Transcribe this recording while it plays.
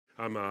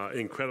I'm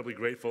incredibly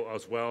grateful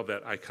as well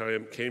that I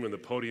came and the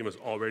podium is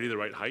already the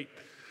right height.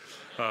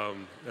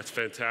 That's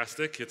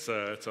fantastic. It's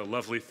a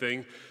lovely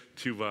thing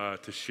to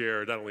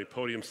share not only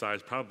podium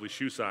size, probably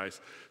shoe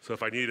size. So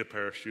if I need a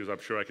pair of shoes, I'm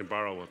sure I can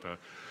borrow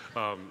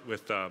one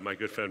with my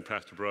good friend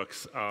Pastor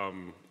Brooks.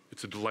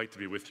 It's a delight to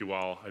be with you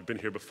all. I've been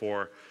here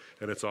before,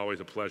 and it's always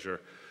a pleasure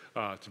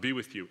to be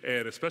with you,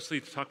 and especially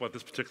to talk about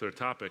this particular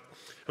topic.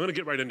 I'm going to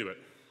get right into it.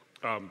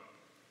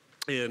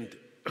 And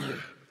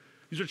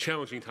these are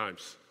challenging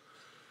times.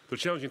 They're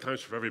challenging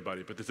times for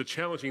everybody, but it's a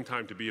challenging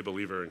time to be a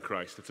believer in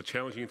Christ. It's a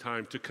challenging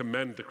time to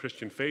commend the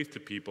Christian faith to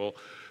people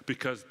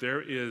because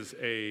there is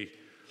a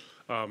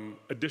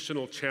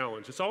additional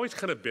challenge. It's always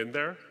kind of been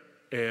there,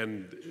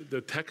 and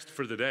the text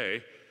for the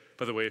day,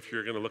 by the way, if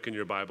you're going to look in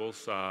your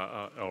Bibles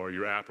or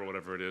your app or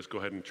whatever it is, go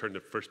ahead and turn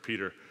to 1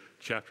 Peter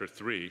chapter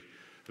 3, and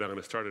I'm going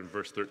to start in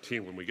verse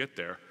 13 when we get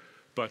there.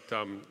 But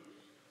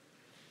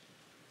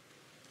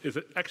it's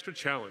an extra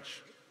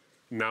challenge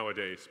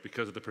nowadays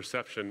because of the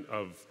perception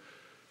of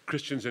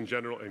Christians in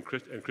general and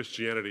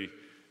Christianity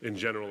in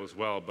general as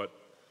well, but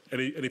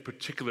any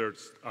particular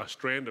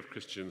strand of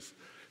Christians,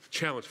 it's a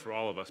challenge for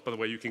all of us. By the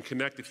way, you can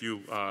connect if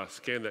you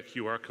scan that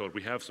QR code.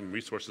 We have some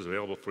resources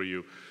available for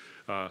you,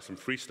 some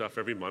free stuff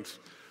every month.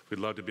 We'd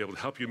love to be able to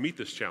help you meet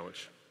this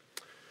challenge.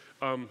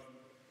 I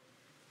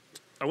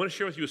want to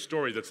share with you a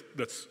story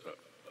that's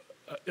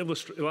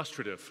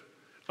illustrative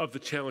of the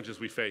challenges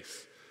we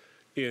face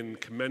in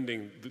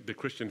commending the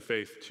Christian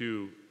faith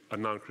to a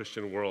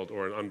non-Christian world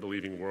or an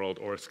unbelieving world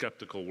or a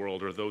skeptical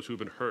world or those who've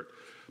been hurt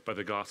by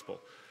the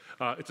gospel.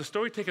 It's a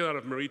story taken out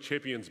of Marie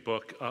Chapien's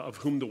book, Of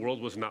Whom the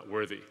World Was Not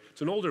Worthy.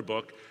 It's an older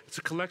book. It's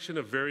a collection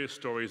of various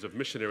stories of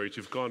missionaries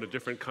who've gone to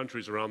different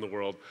countries around the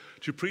world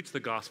to preach the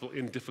gospel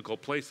in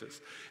difficult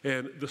places.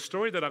 And the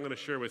story that I'm going to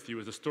share with you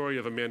is the story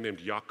of a man named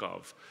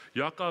Yaakov.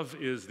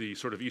 Yaakov is the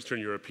sort of Eastern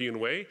European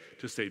way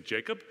to say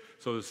Jacob.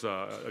 So there's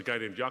a guy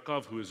named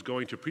Yaakov who is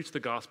going to preach the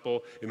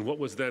gospel in what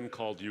was then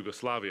called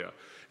Yugoslavia.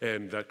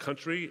 And that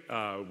country,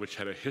 which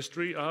had a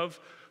history of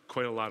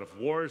quite a lot of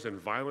wars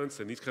and violence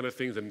and these kind of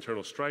things and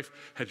internal strife,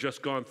 had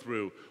just gone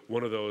through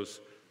one of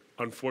those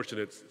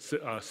unfortunate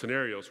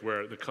scenarios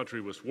where the country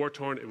was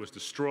war-torn, it was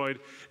destroyed,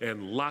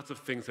 and lots of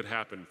things had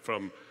happened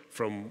from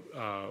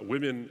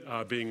women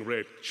being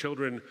raped,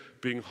 children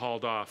being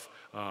hauled off,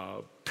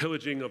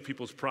 pillaging of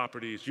people's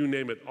properties, you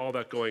name it, all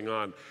that going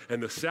on.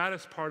 And the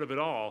saddest part of it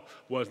all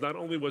was not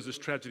only was this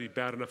tragedy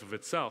bad enough of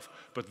itself,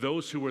 but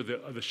those who were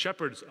the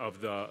shepherds of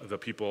the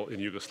people in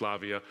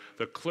Yugoslavia,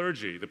 the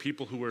clergy, the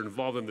people who were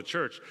involved in the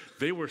church,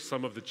 they were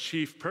some of the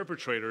chief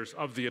perpetrators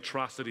of the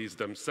atrocities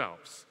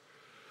themselves.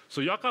 So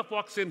Yaakov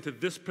walks into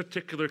this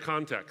particular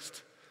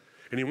context,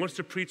 and he wants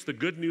to preach the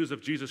good news of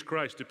Jesus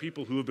Christ to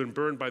people who have been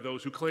burned by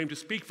those who claim to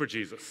speak for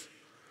Jesus.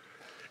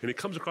 And he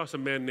comes across a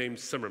man named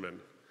Zimmerman,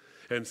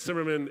 and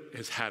Zimmerman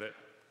has had it.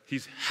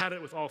 He's had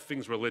it with all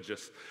things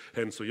religious.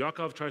 And so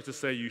Yaakov tries to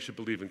say, you should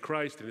believe in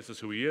Christ, and this is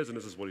who he is, and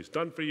this is what he's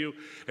done for you.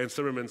 And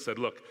Zimmerman said,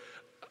 look,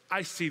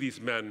 I see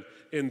these men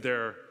in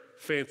their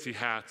fancy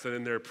hats and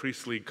in their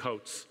priestly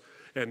coats,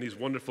 and these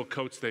wonderful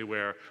coats they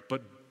wear,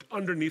 but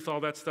underneath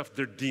all that stuff,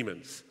 they're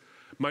demons.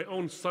 My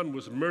own son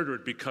was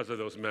murdered because of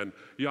those men.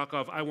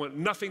 Yaakov, I want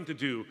nothing to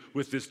do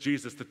with this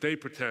Jesus that they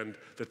pretend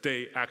that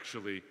they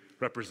actually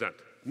represent.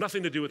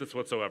 Nothing to do with this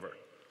whatsoever.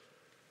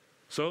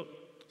 So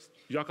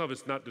Yaakov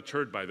is not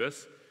deterred by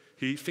this.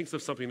 He thinks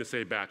of something to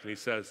say back, and he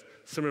says,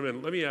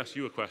 Zimmerman, let me ask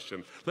you a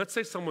question. Let's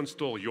say someone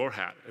stole your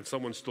hat and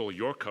someone stole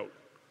your coat,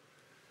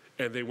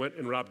 and they went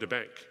and robbed a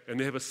bank, and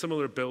they have a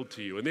similar build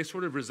to you, and they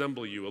sort of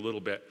resemble you a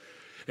little bit.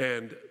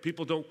 And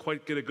people don't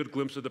quite get a good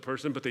glimpse of the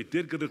person, but they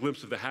did get a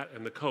glimpse of the hat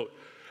and the coat,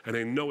 and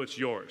they know it's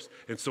yours.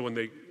 And so when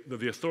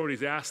the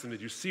authorities ask them,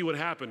 did you see what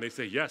happened? They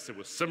say, yes, it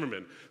was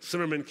Zimmerman.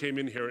 Zimmerman came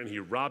in here and he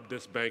robbed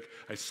this bank.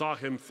 I saw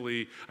him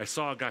flee. I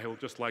saw a guy who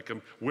looked just like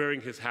him wearing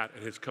his hat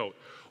and his coat.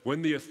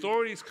 When the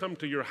authorities come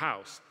to your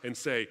house and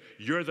say,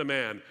 you're the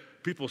man,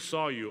 people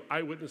saw you,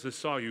 eyewitnesses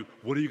saw you,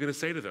 what are you going to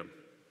say to them?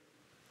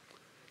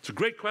 It's a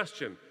great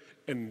question.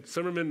 And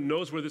Zimmerman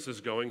knows where this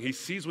is going. He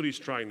sees what he's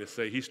trying to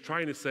say. He's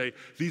trying to say,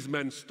 these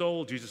men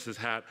stole Jesus'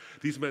 hat,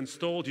 these men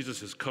stole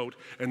Jesus' coat,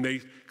 and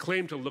they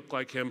claim to look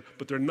like him,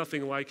 but they're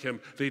nothing like him.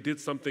 They did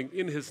something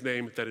in his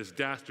name that is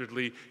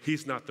dastardly.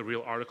 He's not the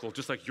real article,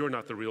 just like you're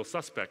not the real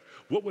suspect.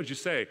 What would you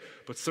say?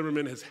 But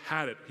Zimmerman has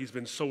had it. He's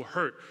been so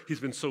hurt.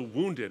 He's been so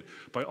wounded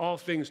by all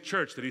things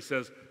church that he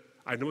says,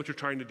 I know what you're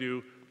trying to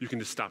do. You can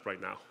just stop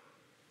right now.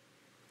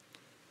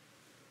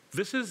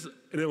 This is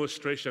an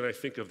illustration, I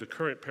think, of the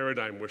current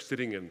paradigm we're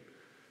sitting in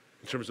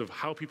terms of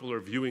how people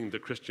are viewing the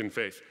Christian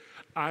faith.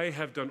 I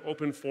have done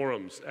open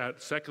forums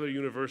at secular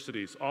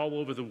universities all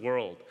over the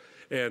world,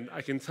 and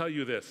I can tell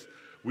you this.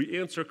 We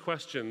answer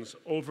questions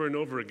over and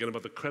over again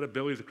about the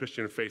credibility of the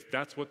Christian faith.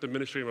 That's what the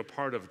ministry I'm a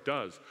part of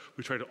does.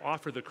 We try to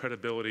offer the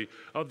credibility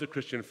of the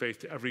Christian faith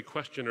to every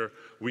questioner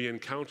we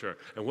encounter.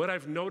 And what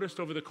I've noticed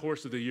over the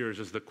course of the years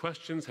is the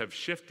questions have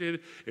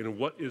shifted in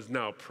what is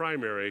now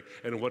primary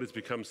and what has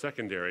become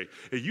secondary.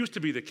 It used to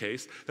be the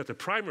case that the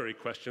primary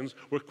questions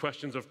were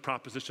questions of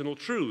propositional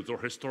truths or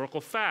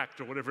historical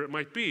fact or whatever it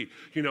might be.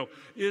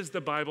 Is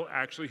the Bible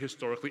actually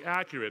historically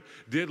accurate?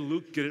 Did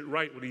Luke get it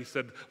right when he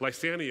said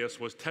Lysanias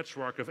was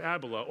tetrarch of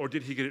Abila, or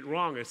did he get it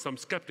wrong, as some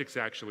skeptics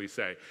actually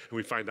say? And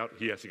we find out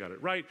he actually got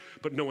it right,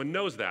 but no one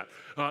knows that.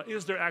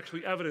 Is there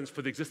actually evidence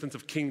for the existence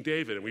of King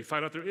David? And we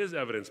find out there is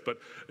evidence, but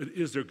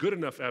is there good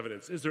enough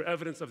evidence? Is there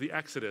evidence of the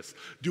Exodus?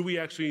 Do we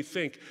actually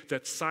think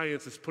that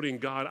science is putting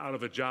God out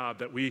of a job,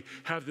 that we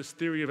have this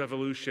theory of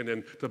evolution,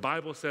 and the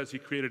Bible says he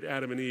created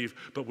Adam and Eve,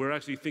 but we're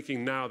actually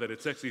thinking now that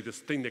it's actually this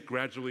thing that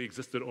gradually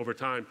existed over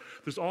time?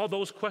 There's all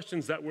those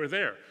questions that were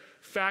there.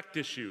 Fact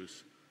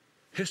issues,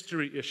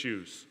 history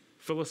issues,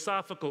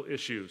 philosophical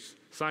issues,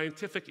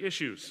 scientific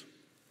issues.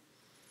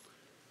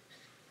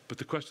 But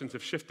the questions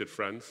have shifted,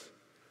 friends.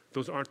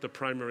 Those aren't the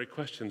primary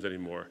questions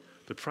anymore.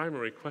 The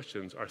primary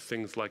questions are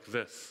things like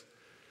this.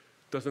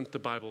 Doesn't the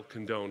Bible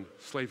condone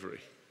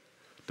slavery?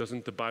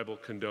 Doesn't the Bible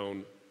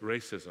condone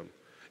racism?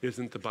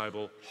 Isn't the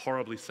Bible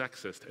horribly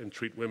sexist and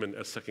treat women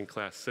as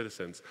second-class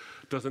citizens?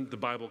 Doesn't the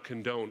Bible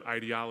condone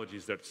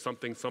ideologies that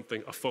something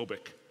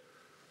aphobic?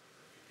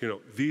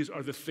 These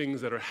are the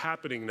things that are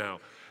happening now.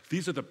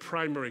 These are the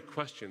primary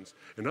questions.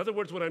 In other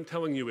words, what I'm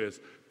telling you is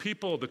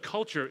the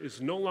culture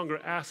is no longer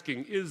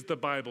asking, is the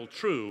Bible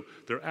true?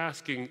 They're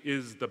asking,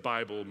 is the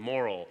Bible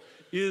moral?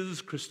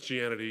 Is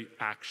Christianity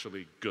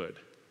actually good?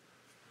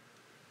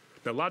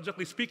 Now,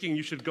 logically speaking,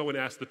 you should go and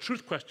ask the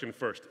truth question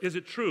first. Is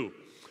it true?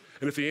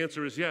 And if the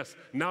answer is yes,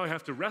 now I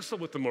have to wrestle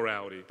with the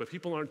morality. But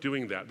people aren't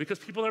doing that because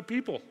people are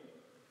people.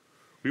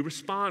 We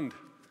respond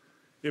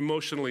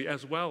emotionally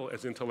as well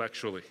as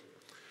intellectually.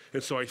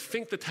 And so I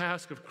think the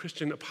task of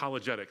Christian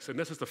apologetics, and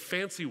this is the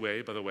fancy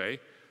way, by the way,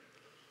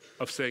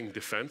 of saying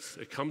defense.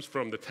 It comes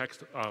from the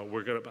text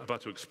we're about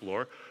to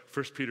explore,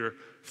 1 Peter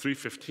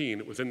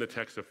 3:15, within the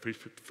text of 1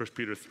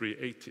 Peter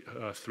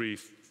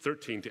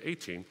 3:13 to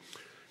 18.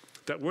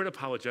 That word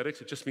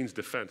apologetics, it just means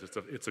defense.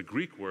 It's a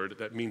Greek word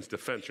that means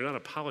defense. You're not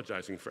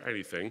apologizing for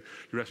anything.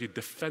 You're actually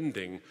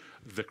defending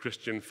the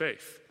Christian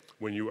faith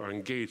when you are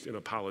engaged in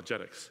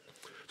apologetics.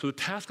 So the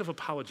task of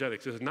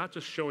apologetics is not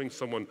just showing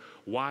someone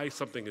why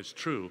something is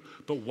true,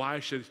 but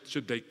why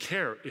should they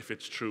care if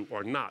it's true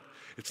or not.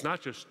 It's not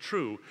just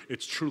true,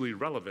 it's truly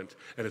relevant,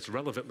 and it's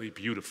relevantly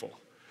beautiful.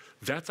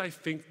 That's, I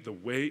think, the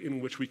way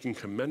in which we can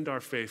commend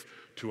our faith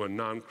to a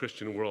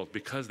non-Christian world,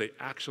 because they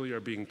actually are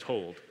being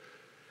told,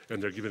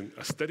 and they're given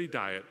a steady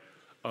diet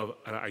of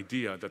an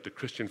idea that the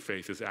Christian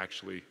faith is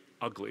actually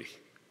ugly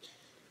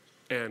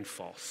and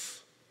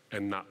false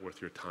and not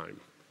worth your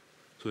time.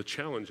 So the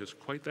challenge is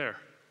quite there.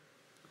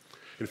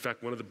 In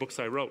fact, one of the books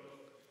I wrote,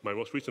 my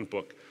most recent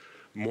book,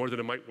 More Than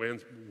a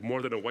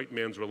White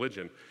Man's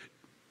Religion,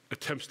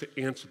 attempts to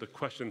answer the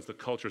questions the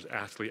culture is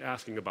actually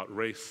asking about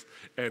race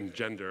and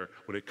gender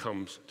when it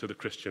comes to the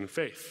Christian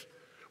faith.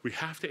 We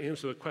have to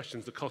answer the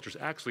questions the culture is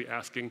actually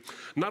asking,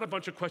 not a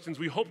bunch of questions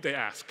we hope they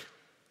ask,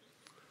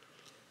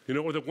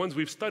 or the ones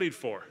we've studied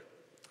for.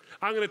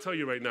 I'm going to tell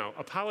you right now,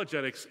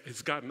 apologetics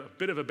has gotten a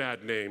bit of a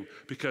bad name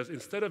because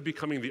instead of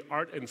becoming the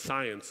art and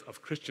science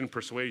of Christian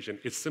persuasion,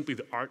 it's simply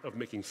the art of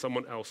making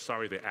someone else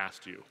sorry they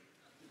asked you.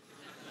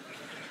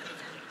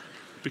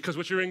 Because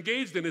what you're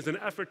engaged in is an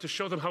effort to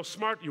show them how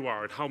smart you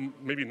are and how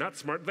maybe not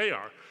smart they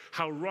are,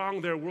 how wrong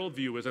their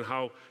worldview is and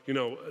how,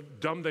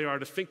 dumb they are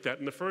to think that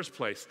in the first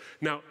place.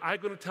 Now, I'm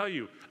going to tell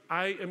you,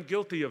 I am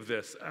guilty of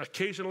this.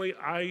 Occasionally,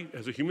 I,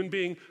 as a human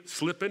being,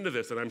 slip into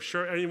this, and I'm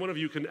sure any one of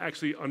you can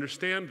actually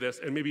understand this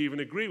and maybe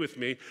even agree with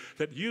me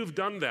that you've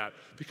done that,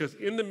 because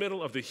in the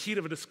middle of the heat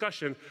of a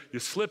discussion, you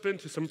slip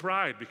into some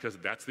pride, because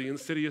that's the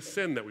insidious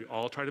sin that we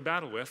all try to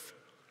battle with.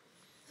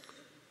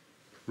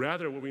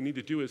 Rather, what we need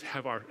to do is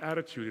have our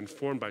attitude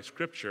informed by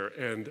Scripture,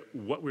 and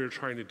what we're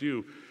trying to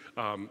do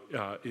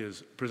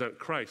is present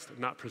Christ,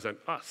 not present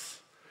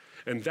us.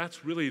 And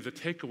that's really the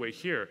takeaway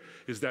here,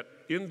 is that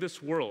in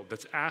this world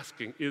that's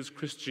asking, is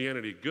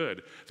Christianity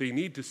good? They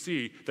need to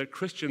see that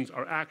Christians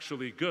are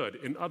actually good.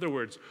 In other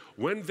words,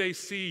 when they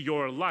see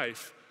your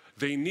life,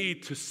 they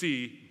need to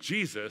see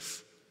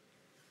Jesus,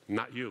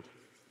 not you.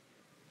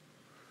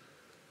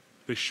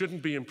 They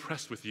shouldn't be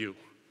impressed with you.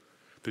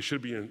 They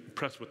should be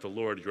impressed with the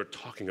Lord you're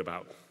talking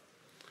about.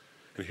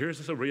 And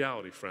here's a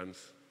reality,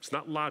 friends. It's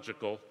not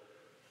logical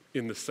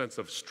in the sense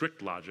of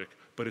strict logic,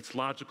 but it's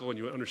logical and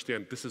you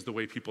understand this is the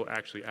way people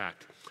actually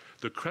act.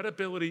 The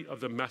credibility of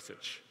the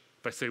message.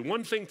 If I say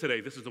one thing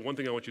today, this is the one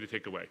thing I want you to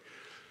take away.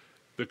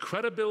 The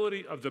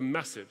credibility of the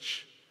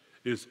message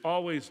is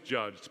always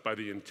judged by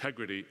the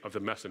integrity of the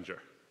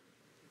messenger.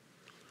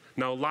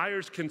 Now,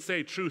 liars can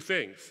say true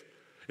things.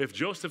 If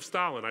Joseph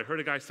Stalin, I heard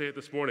a guy say it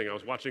this morning, I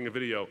was watching a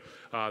video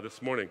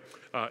this morning,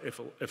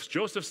 if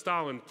Joseph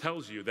Stalin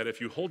tells you that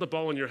if you hold a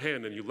ball in your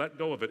hand and you let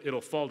go of it,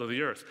 it'll fall to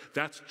the earth,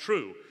 that's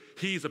true.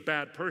 he's a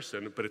bad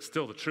person, but it's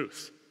still the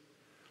truth.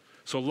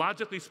 So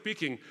logically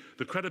speaking,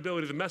 the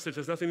credibility of the message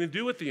has nothing to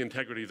do with the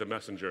integrity of the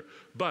messenger.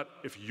 But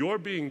if you're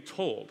being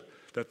told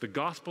that the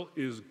gospel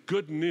is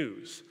good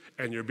news,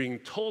 and you're being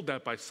told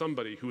that by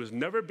somebody who has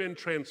never been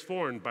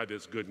transformed by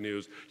this good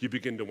news, you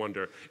begin to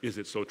wonder, is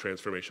it so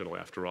transformational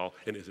after all,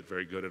 and is it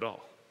very good at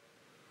all?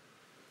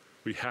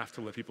 We have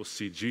to let people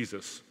see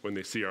Jesus when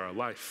they see our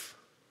life,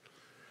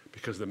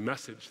 because the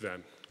message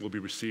then will be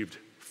received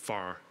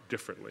far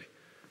differently.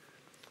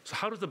 So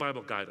how does the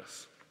Bible guide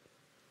us?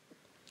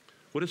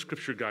 What does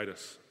Scripture guide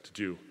us to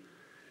do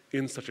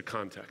in such a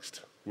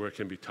context where it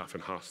can be tough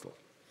and hostile?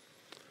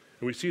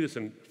 And we see this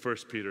in 1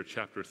 Peter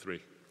chapter 3.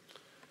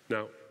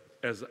 Now,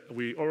 as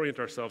we orient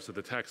ourselves to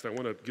the text, I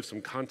want to give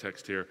some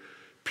context here.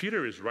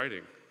 Peter is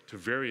writing to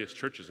various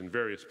churches in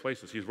various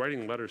places. He's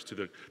writing letters to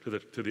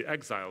the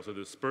exiles of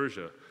the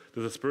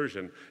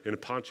dispersion in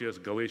Pontus,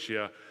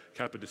 Galatia,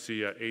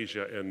 Cappadocia,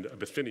 Asia, and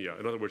Bithynia.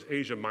 In other words,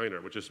 Asia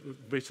Minor, which is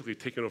basically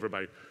taken over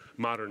by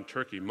modern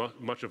Turkey,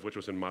 much of which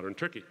was in modern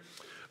Turkey.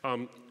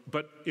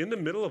 But in the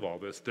middle of all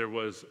this, there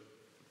was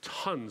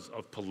tons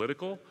of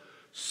political,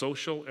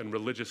 social, and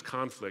religious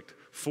conflict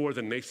for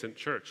the nascent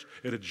church.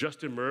 It had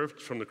just emerged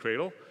from the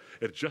cradle.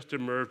 It had just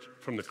emerged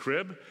from the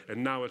crib,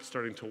 and now it's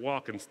starting to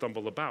walk and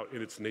stumble about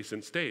in its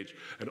nascent stage.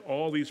 And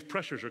all these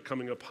pressures are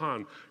coming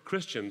upon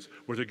Christians,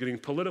 where they're getting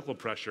political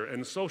pressure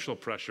and social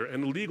pressure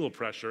and legal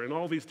pressure and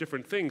all these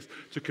different things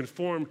to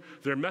conform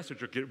their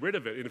message or get rid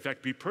of it, and in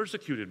fact be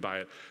persecuted by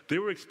it. They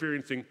were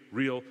experiencing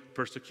real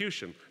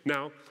persecution.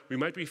 Now, we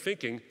might be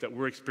thinking that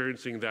we're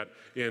experiencing that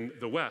in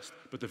the West,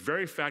 but the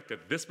very fact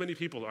that this many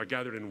people are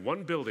gathered in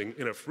one building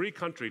in a free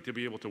country to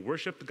be able to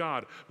worship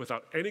God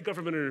without any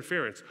government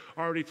interference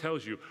already tells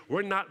you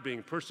we're not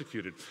being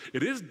persecuted.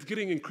 It is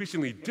getting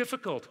increasingly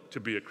difficult to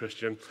be a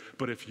Christian,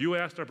 but if you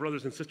ask our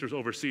brothers and sisters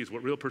overseas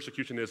what real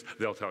persecution is,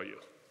 they'll tell you.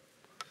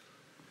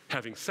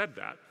 Having said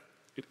that,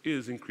 it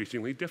is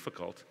increasingly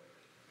difficult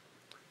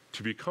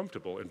to be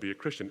comfortable and be a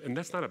Christian, and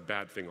that's not a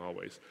bad thing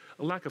always.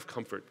 A lack of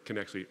comfort can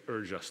actually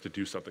urge us to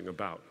do something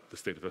about the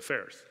state of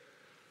affairs.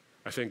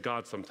 I thank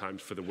God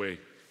sometimes for the way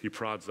He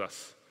prods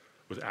us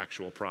with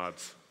actual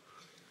prods,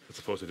 as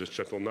opposed to just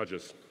gentle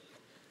nudges.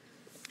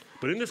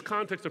 But in this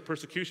context of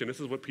persecution,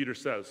 this is what Peter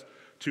says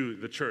to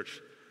the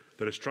church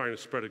that is trying to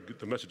spread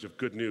the message of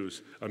good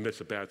news amidst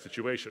a bad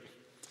situation.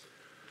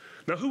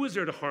 Now, who is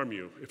there to harm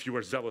you if you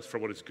are zealous for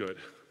what is good?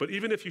 But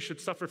even if you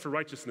should suffer for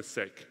righteousness'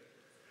 sake,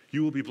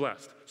 you will be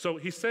blessed. So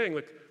he's saying,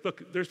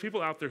 look, there's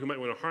people out there who might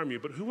want to harm you,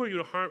 but who are you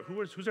to harm?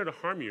 Who's there to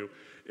harm you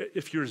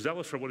if you're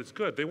zealous for what is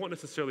good? They won't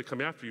necessarily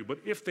come after you, but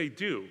if they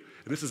do,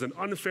 and this is an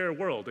unfair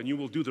world, and you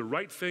will do the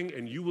right thing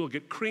and you will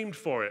get creamed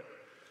for it,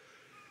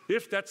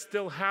 if that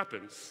still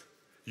happens,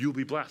 you'll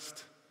be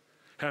blessed.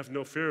 Have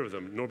no fear of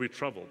them, nor be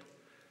troubled.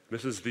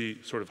 This is the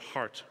sort of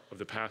heart of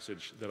the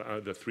passage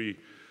that the 3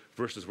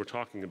 verses we're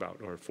talking about,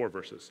 or 4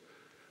 verses.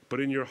 But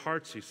in your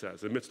hearts, he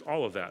says, amidst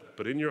all of that,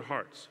 but in your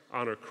hearts,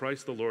 honor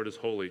Christ the Lord as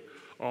holy,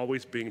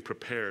 always being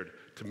prepared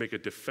to make a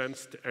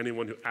defense to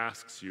anyone who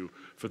asks you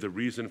for the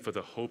reason for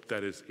the hope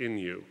that is in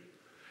you.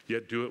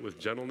 Yet do it with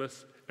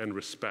gentleness and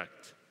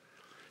respect,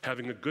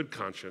 having a good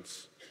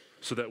conscience,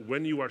 so that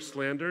when you are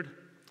slandered,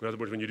 in other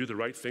words, when you do the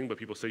right thing, but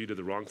people say you did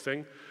the wrong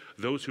thing,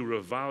 those who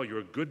revile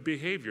your good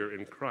behavior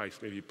in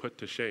Christ may be put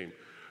to shame.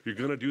 You're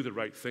going to do the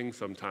right thing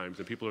sometimes,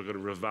 and people are going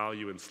to revile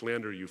you and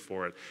slander you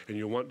for it. And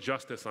you want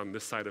justice on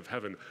this side of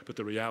heaven, but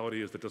the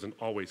reality is that doesn't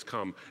always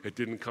come. It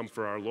didn't come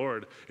for our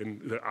Lord in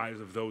the eyes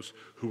of those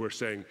who were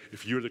saying,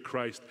 if you're the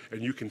Christ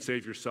and you can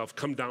save yourself,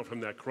 come down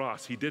from that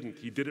cross. He didn't.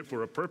 He did it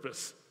for a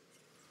purpose.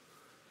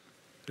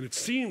 And it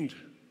seemed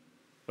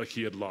like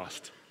he had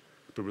lost,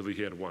 but really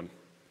he had won.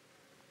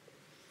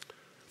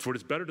 For it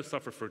is better to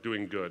suffer for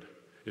doing good,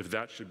 if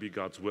that should be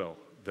God's will,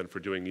 than for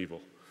doing evil.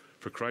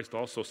 For Christ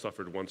also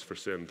suffered once for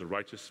sin, the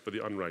righteous for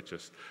the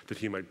unrighteous, that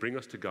he might bring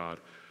us to God,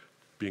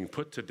 being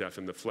put to death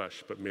in the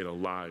flesh, but made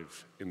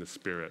alive in the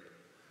spirit,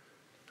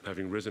 and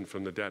having risen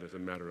from the dead as a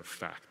matter of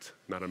fact,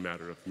 not a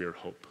matter of mere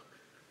hope.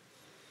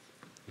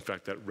 In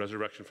fact, that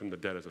resurrection from the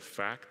dead is a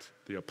fact.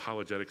 The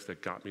apologetics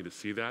that got me to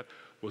see that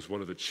was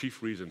one of the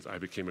chief reasons I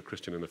became a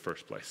Christian in the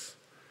first place.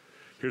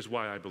 Here's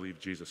why I believe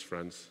Jesus,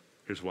 friends.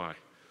 Here's why.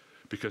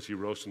 Because he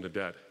rose from the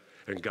dead.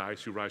 And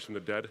guys who rise from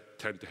the dead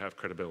tend to have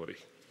credibility.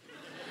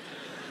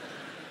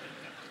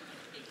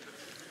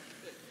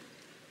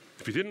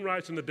 If he didn't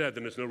rise from the dead,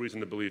 then there's no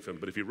reason to believe him.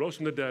 But if he rose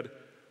from the dead,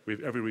 we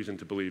have every reason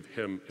to believe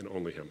him and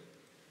only him.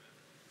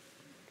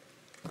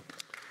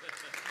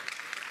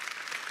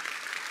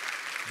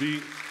 The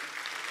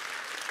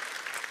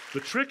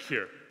trick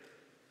here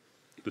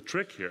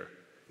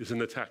is in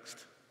the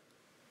text.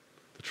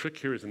 The trick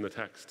here is in the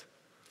text.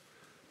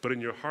 But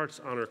in your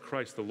hearts, honor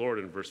Christ the Lord,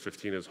 in verse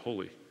 15, as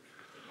holy,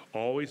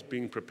 always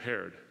being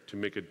prepared to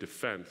make a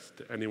defense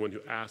to anyone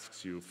who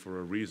asks you for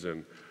a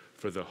reason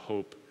for the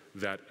hope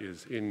that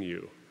is in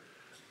you.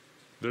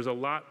 There's a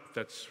lot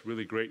that's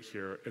really great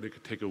here, and it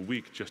could take a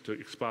week just to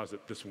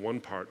exposit this one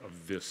part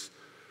of this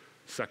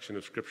section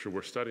of Scripture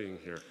we're studying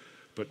here.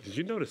 But did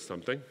you notice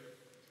something?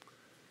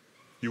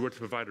 You are to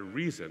provide a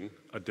reason,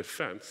 a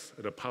defense,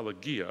 an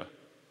apologia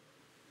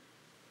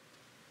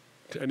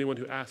to anyone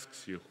who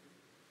asks you.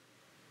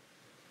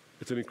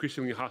 It's an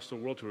increasingly hostile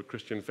world to a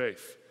Christian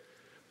faith.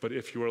 But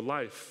if your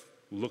life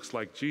looks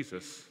like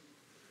Jesus,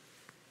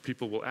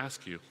 people will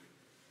ask you.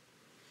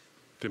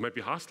 They might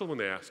be hostile when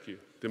they ask you.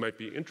 They might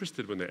be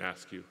interested when they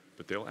ask you,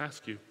 but they'll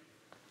ask you,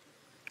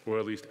 or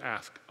at least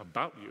ask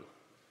about you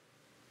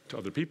to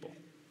other people.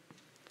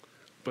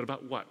 But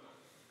about what?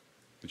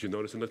 Did you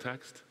notice in the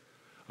text?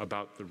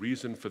 About the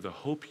reason for the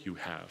hope you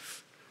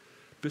have.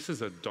 This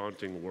is a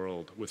daunting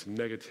world with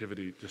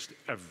negativity just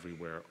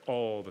everywhere,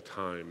 all the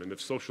time. And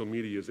if social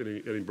media is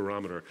any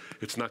barometer,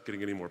 it's not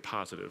getting any more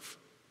positive.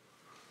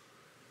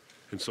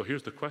 And so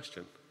here's the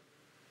question.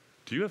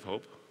 Do you have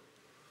hope?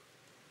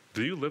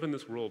 Do you live in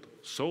this world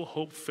so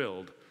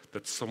hope-filled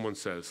that someone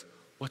says,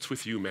 "What's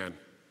with you, man?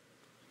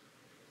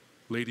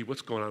 Lady,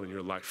 what's going on in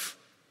your life?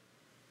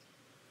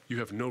 You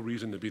have no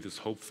reason to be this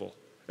hopeful."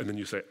 And then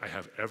you say, "I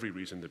have every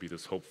reason to be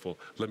this hopeful.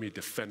 Let me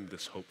defend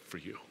this hope for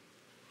you."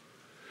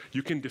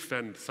 You can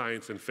defend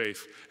science and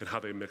faith and how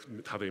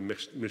they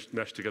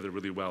mesh together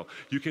really well.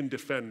 You can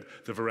defend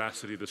the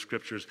veracity of the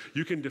scriptures.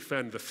 You can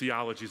defend the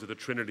theologies of the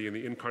Trinity and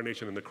the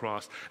incarnation and the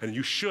cross, and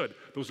you should.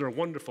 Those are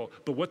wonderful.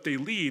 But what they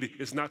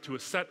lead is not to a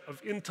set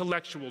of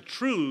intellectual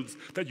truths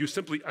that you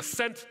simply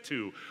assent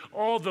to.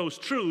 All those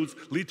truths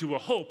lead to a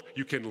hope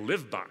you can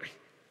live by.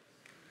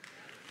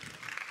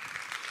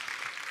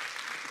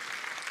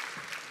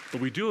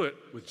 But we do it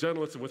with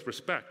gentleness and with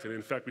respect. And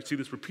in fact, we see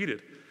this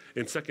repeated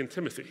in 2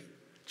 Timothy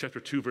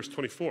chapter 2, verse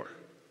 24.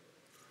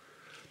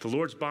 The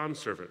Lord's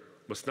bondservant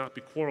must not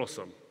be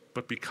quarrelsome,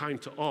 but be kind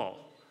to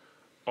all.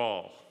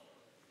 All.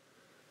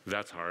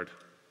 That's hard.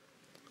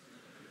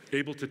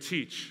 Able to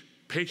teach,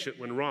 patient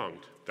when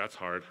wronged. That's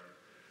hard.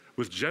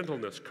 With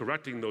gentleness,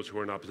 correcting those who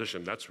are in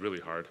opposition. That's really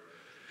hard.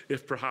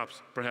 If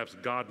perhaps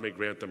God may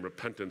grant them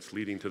repentance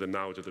leading to the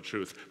knowledge of the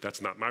truth. That's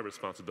not my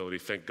responsibility.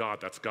 Thank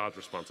God, that's God's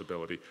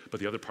responsibility.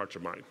 But the other parts are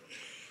mine.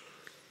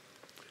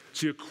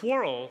 See, a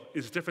quarrel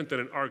is different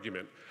than an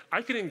argument.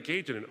 I can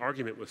engage in an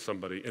argument with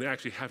somebody and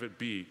actually have it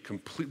be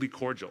completely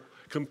cordial.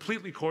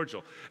 Completely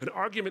cordial. An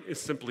argument is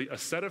simply a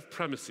set of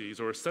premises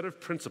or a set of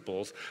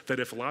principles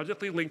that, if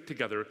logically linked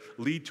together,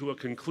 lead to a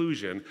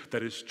conclusion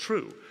that is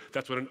true.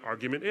 That's what an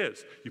argument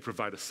is. You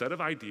provide a set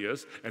of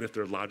ideas, and if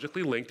they're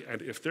logically linked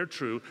and if they're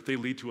true, they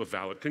lead to a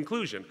valid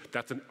conclusion.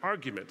 That's an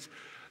argument.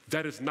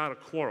 That is not a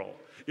quarrel.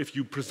 If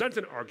you present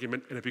an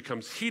argument and it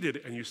becomes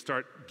heated and you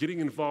start getting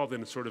involved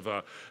in sort of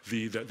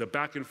the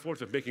back and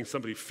forth of making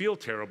somebody feel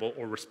terrible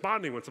or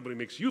responding when somebody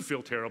makes you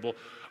feel terrible,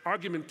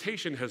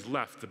 argumentation has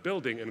left the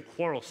building and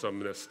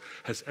quarrelsomeness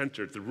has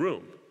entered the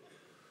room.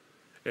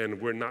 And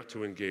we're not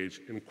to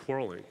engage in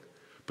quarreling.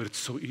 But it's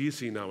so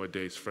easy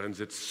nowadays, friends.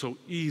 It's so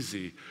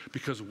easy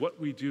because what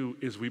we do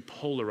is we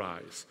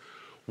polarize.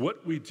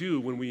 What we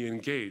do when we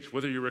engage,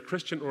 whether you're a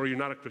Christian or you're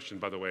not a Christian,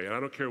 by the way, and I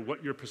don't care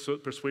what your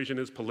persuasion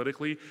is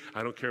politically,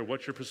 I don't care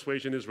what your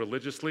persuasion is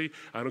religiously,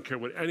 I don't care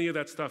what any of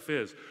that stuff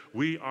is,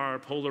 we are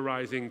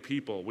polarizing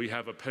people. We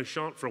have a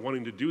penchant for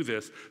wanting to do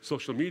this.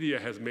 Social media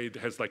has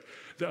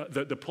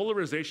the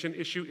polarization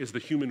issue is the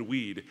human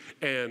weed,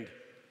 and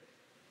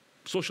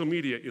social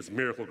media is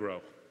Miracle-Gro.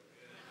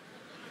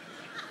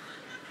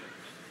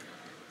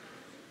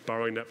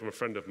 Borrowing that from a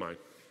friend of mine.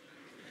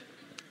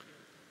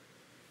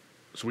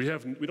 So we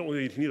don't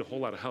really need a whole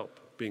lot of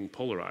help being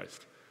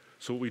polarized.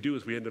 So what we do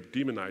is we end up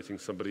demonizing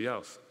somebody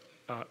else.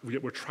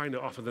 We're trying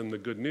to offer them the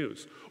good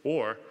news,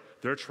 or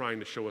they're trying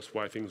to show us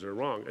why things are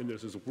wrong. And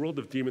there's this world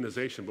of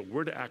demonization, but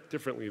we're to act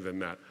differently than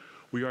that.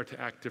 We are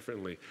to act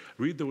differently.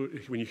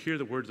 When you hear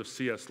the words of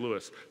C.S.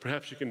 Lewis,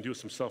 perhaps you can do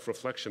some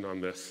self-reflection on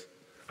this.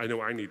 I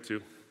know I need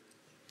to.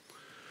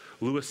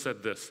 Lewis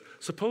said this: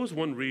 suppose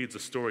one reads a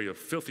story of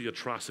filthy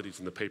atrocities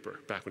in the paper,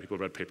 back when people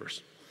read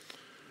papers.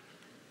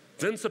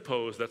 Then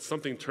suppose that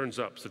something turns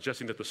up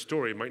suggesting that the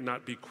story might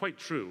not be quite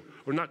true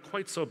or not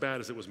quite so bad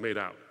as it was made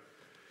out.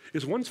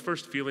 Is one's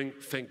first feeling,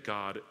 thank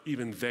God,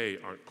 even they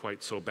aren't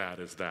quite so bad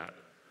as that?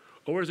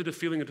 Or is it a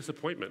feeling of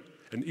disappointment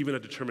and even a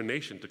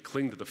determination to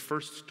cling to the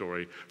first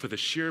story for the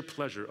sheer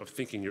pleasure of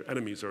thinking your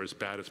enemies are as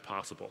bad as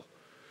possible?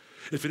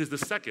 If it is the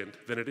second,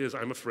 then it is,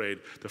 I'm afraid,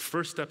 the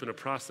first step in a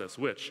process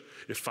which,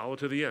 if followed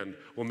to the end,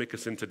 will make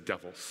us into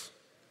devils.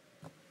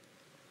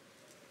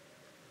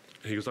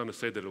 And he goes on to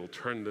say that it will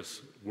turn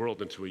this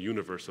world into a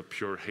universe of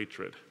pure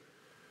hatred.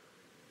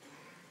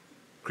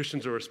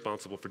 Christians are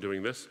responsible for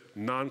doing this.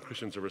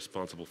 Non-Christians are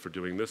responsible for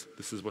doing this.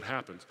 This is what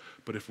happens.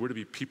 But if we're to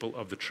be people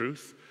of the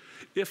truth,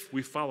 if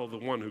we follow the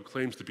one who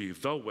claims to be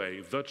the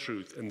way, the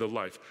truth, and the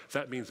life,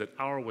 that means that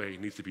our way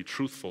needs to be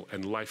truthful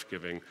and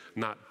life-giving,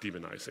 not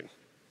demonizing.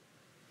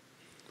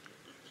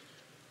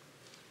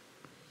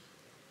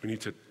 We need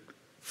to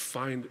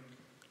find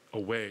a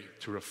way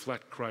to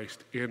reflect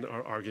Christ in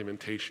our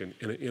argumentation,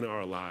 in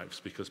our lives,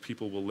 because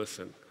people will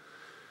listen.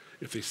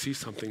 If they see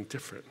something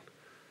different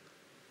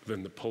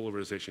than the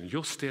polarization,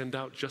 you'll stand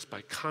out just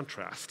by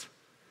contrast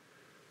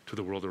to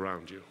the world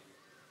around you.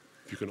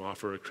 If you can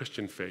offer a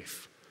Christian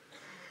faith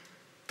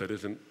that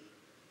isn't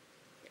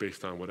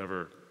based on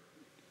whatever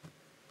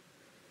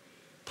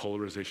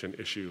polarization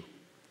issue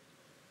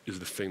is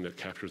the thing that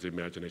captures the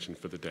imagination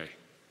for the day.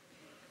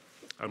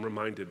 I'm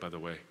reminded, by the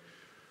way,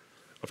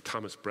 of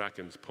Thomas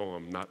Bracken's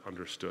poem, Not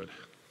Understood,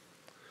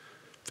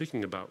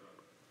 thinking about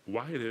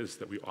why it is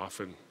that we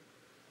often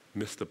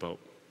miss the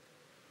boat,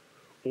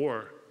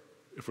 or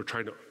if we're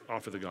trying to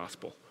offer the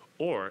gospel,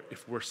 or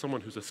if we're someone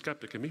who's a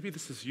skeptic, and maybe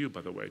this is you,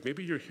 by the way.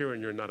 Maybe you're here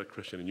and you're not a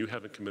Christian and you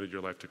haven't committed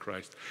your life to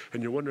Christ,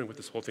 and you're wondering what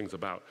this whole thing's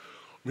about.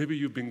 Maybe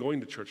you've been going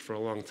to church for a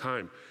long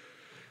time,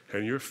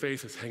 and your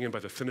faith is hanging by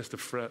the thinnest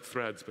of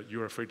threads, but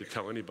you're afraid to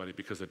tell anybody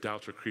because the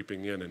doubts are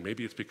creeping in, and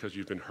maybe it's because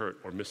you've been hurt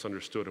or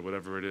misunderstood or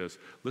whatever it is.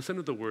 Listen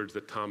to the words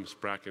that Thomas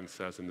Bracken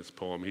says in this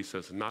poem. He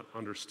says, "Not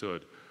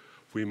understood,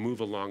 we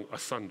move along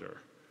asunder.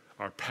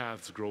 Our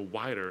paths grow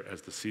wider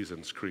as the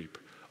seasons creep.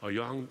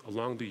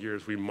 Along the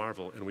years we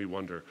marvel and we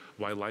wonder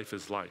why life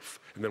is life,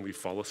 and then we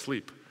fall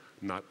asleep,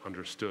 not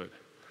understood.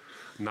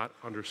 Not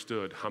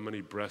understood, how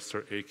many breasts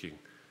are aching,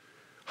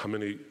 how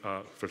many,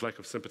 for lack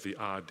of sympathy,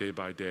 day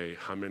by day,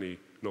 how many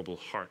noble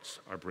hearts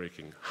are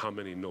breaking, how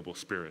many noble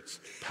spirits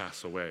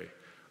pass away,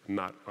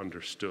 not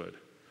understood.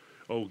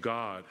 Oh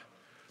God,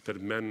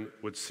 that men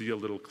would see a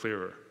little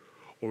clearer,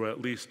 or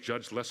at least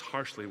judge less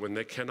harshly when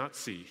they cannot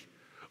see.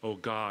 Oh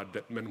God,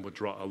 that men would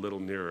draw a little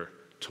nearer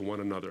to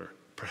one another.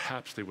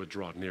 Perhaps they would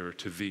draw nearer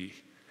to thee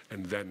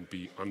and then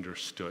be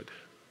understood."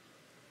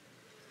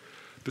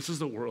 This is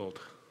the world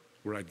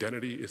where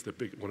identity is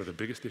one of the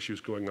biggest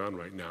issues going on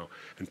right now,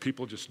 and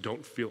people just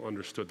don't feel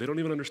understood. They don't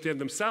even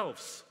understand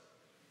themselves.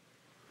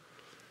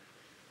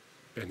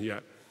 And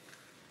yet,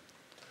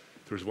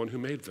 there's one who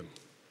made them,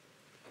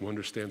 who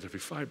understands every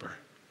fiber.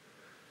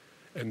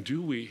 And do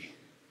we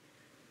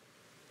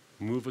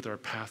move with our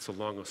paths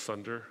along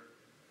asunder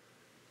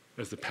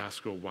as the paths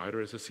grow wider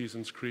as the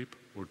seasons creep,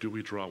 or do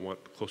we draw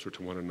closer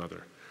to one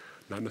another?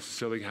 Not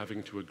necessarily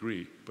having to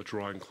agree, but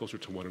drawing closer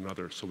to one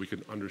another so we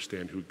can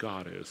understand who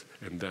God is,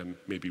 and then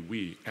maybe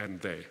we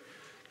and they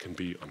can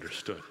be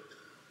understood.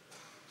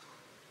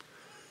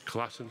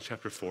 Colossians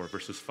chapter 4,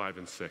 verses 5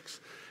 and 6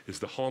 is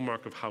the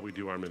hallmark of how we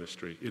do our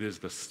ministry. It is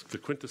the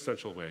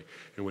quintessential way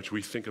in which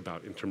we think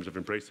about, in terms of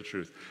embrace the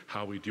truth,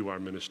 how we do our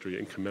ministry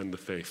and commend the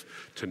faith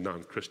to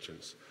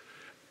non-Christians.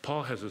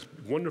 Paul has this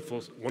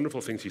wonderful, wonderful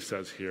things he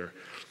says here,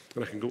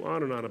 and I can go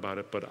on and on about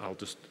it, but I'll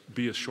just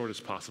be as short as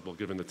possible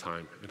given the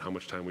time and how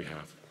much time we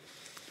have.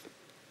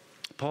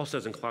 Paul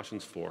says in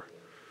Colossians 4,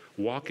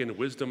 walk in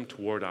wisdom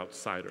toward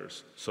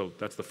outsiders. So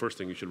that's the first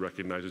thing you should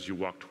recognize as you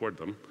walk toward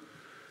them,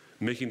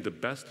 making the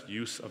best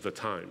use of the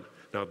time.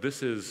 Now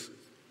this is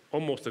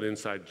almost an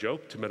inside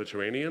joke to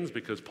Mediterraneans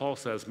because Paul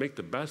says, make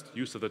the best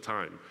use of the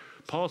time.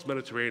 Paul's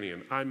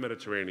Mediterranean, I'm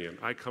Mediterranean.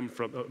 I come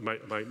from,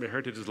 my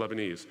heritage is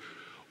Lebanese.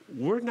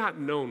 We're not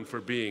known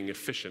for being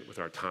efficient with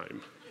our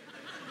time.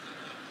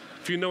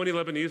 If you know any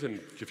Lebanese,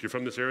 and if you're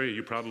from this area,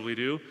 you probably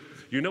do,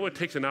 you know it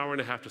takes an hour and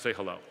a half to say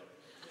hello.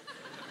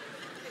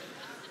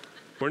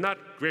 We're not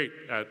great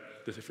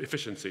at this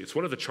efficiency. It's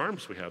one of the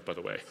charms we have, by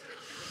the way.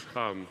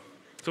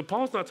 So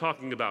Paul's not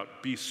talking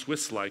about be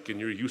Swiss-like in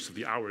your use of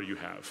the hour you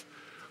have.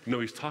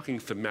 No, he's talking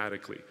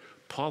thematically.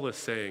 Paul is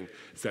saying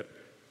is that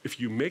if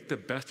you make the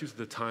best use of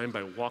the time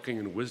by walking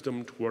in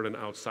wisdom toward an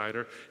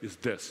outsider, is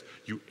this: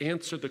 you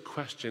answer the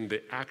question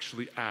they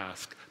actually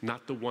ask,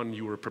 not the one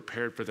you were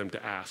prepared for them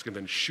to ask, and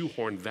then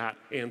shoehorn that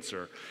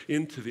answer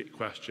into the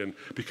question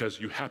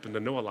because you happen to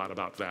know a lot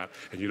about that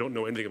and you don't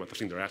know anything about the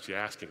thing they're actually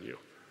asking you.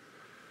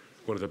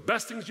 One of the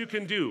best things you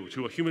can do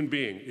to a human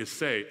being is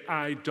say,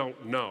 I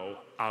don't know,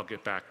 I'll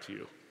get back to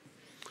you.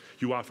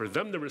 You offer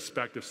them the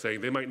respect of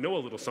saying they might know a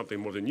little something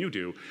more than you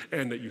do,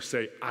 and that you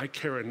say, I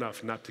care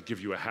enough not to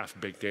give you a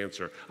half-baked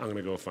answer. I'm going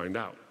to go find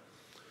out.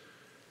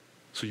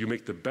 So you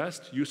make the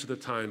best use of the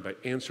time by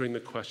answering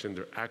the question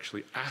they're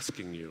actually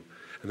asking you.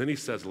 And then he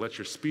says, let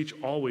your speech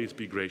always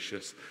be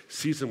gracious,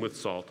 seasoned with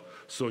salt,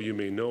 so you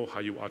may know how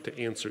you ought to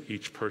answer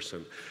each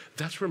person.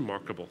 That's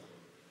remarkable.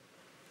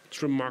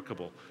 It's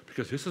remarkable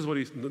because this is what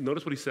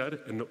notice what he said,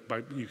 and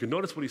you can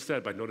notice what he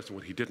said by noticing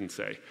what he didn't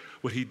say.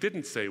 What he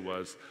didn't say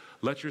was,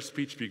 let your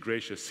speech be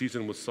gracious,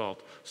 seasoned with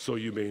salt, so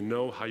you may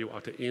know how you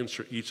ought to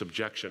answer each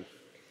objection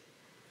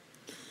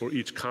or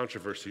each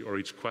controversy or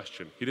each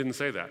question. He didn't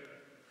say that.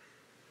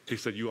 He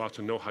said you ought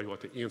to know how you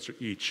ought to answer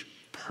each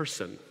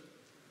person.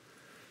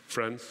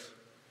 Friends,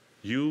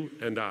 you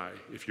and I,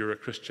 if you're a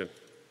Christian,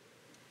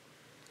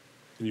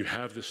 and you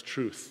have this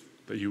truth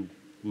that you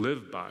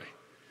live by,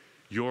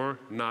 you're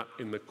not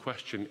in the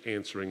question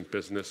answering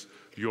business,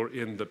 you're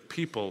in the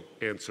people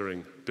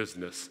answering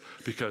business.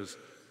 Because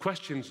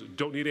questions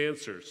don't need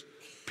answers,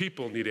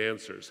 people need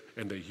answers,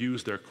 and they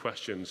use their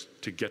questions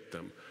to get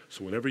them.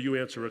 So whenever you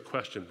answer a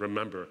question,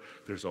 remember,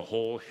 there's a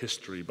whole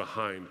history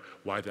behind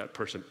why that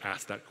person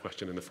asked that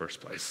question in the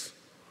first place.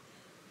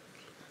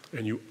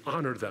 And you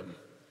honor them.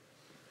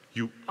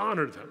 You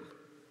honor them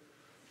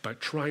by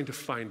trying to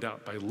find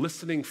out, by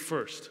listening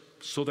first,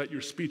 so that your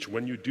speech,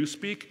 when you do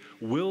speak,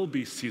 will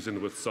be seasoned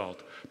with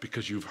salt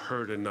because you've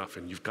heard enough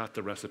and you've got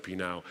the recipe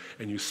now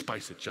and you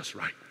spice it just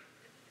right.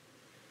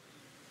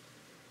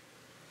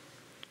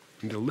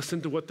 And to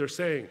listen to what they're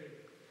saying.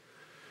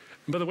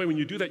 And by the way, when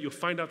you do that, you'll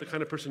find out the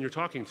kind of person you're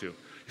talking to. You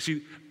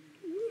see,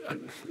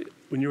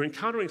 when you're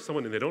encountering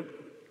someone and they don't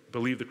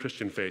believe the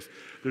Christian faith,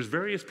 there's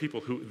various people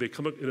who, they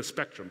come up in a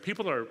spectrum.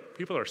 People are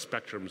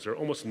spectrums. They're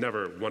almost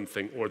never one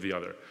thing or the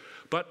other.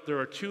 But there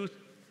are two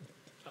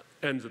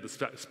ends of the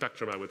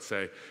spectrum, I would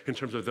say, in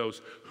terms of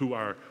those who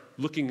are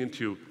looking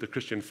into the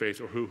Christian faith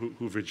or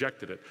who've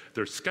rejected it.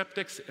 There's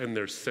skeptics and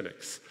there's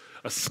cynics.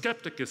 A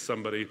skeptic is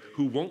somebody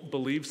who won't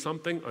believe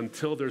something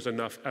until there's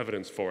enough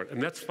evidence for it.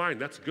 And that's fine,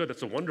 that's good,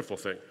 that's a wonderful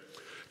thing,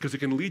 because it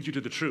can lead you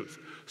to the truth.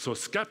 So a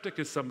skeptic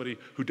is somebody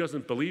who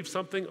doesn't believe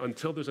something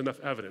until there's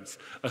enough evidence.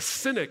 A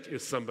cynic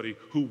is somebody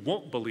who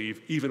won't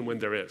believe even when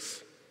there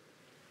is.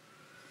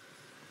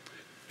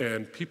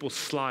 And people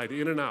slide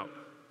in and out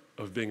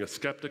of being a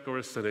skeptic or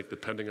a cynic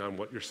depending on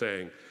what you're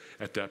saying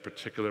at that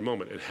particular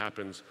moment. It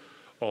happens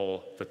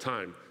all the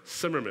time.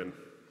 Zimmerman,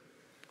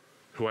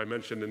 who I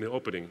mentioned in the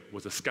opening,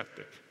 was a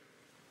skeptic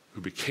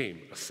who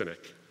became a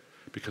cynic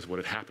because of what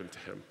had happened to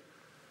him.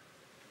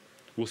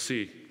 We'll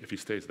see if he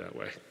stays that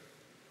way.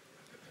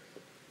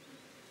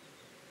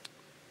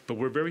 But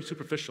we're very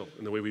superficial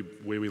in the way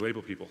we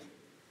label people.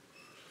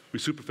 We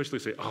superficially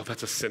say, oh,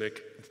 that's a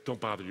cynic.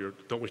 Don't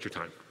waste your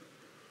time.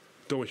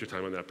 Don't waste your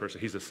time on that person.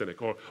 He's a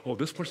cynic. Or, oh,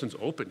 this person's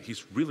open.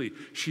 She's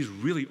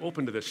really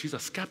open to this. She's a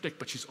skeptic,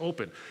 but she's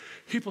open.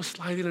 People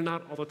slide in and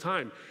out all the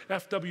time.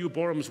 F.W.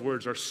 Borum's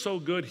words are so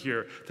good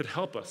here that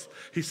help us.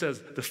 He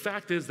says, the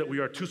fact is that we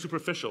are too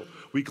superficial.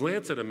 We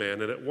glance at a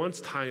man and at once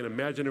tie an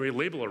imaginary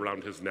label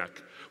around his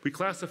neck. We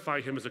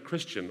classify him as a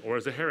Christian or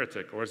as a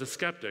heretic or as a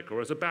skeptic or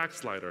as a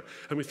backslider,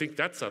 and we think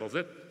that settles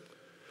it.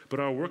 But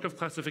our work of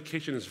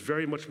classification is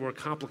very much more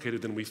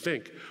complicated than we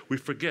think. We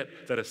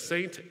forget that a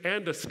saint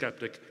and a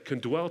skeptic can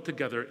dwell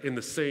together in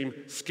the same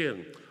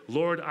skin.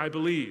 Lord, I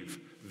believe.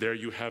 There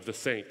you have the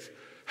saint.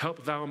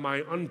 Help thou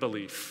my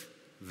unbelief.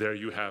 There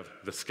you have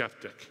the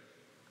skeptic.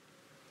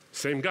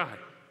 Same guy.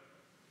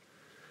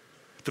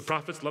 The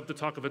prophets love to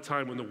talk of a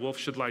time when the wolf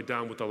should lie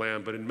down with the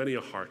lamb, but in many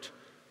a heart,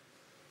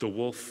 the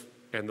wolf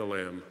and the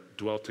lamb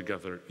dwell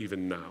together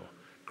even now.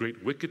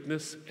 Great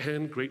wickedness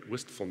and great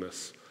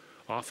wistfulness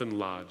often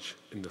lodge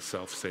in the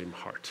self-same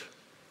heart.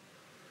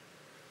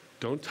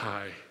 Don't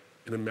tie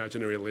an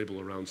imaginary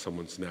label around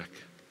someone's neck.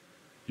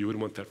 You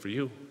wouldn't want that for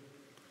you.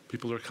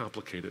 People are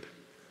complicated.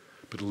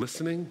 But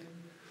listening,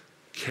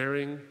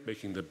 caring,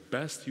 making the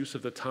best use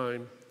of the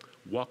time,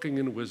 walking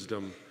in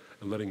wisdom,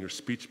 and letting your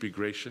speech be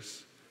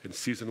gracious and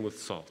seasoned with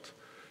salt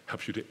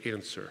helps you to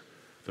answer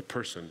the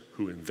person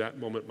who in that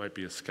moment might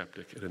be a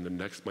skeptic and in the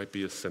next might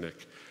be a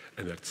cynic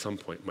and at some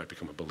point might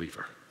become a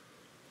believer.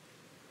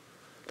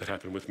 That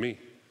happened with me.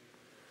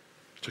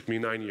 It took me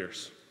 9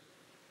 years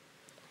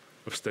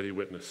of steady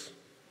witness.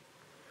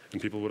 And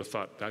people would have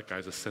thought, that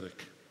guy's a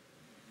cynic.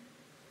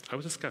 I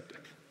was a skeptic.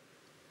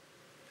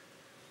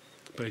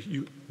 But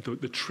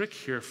the trick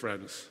here,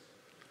 friends,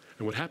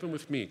 and what happened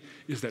with me,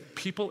 is that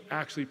people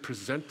actually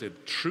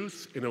presented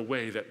truth in a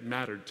way that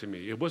mattered to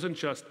me. It wasn't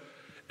just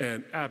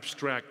an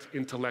abstract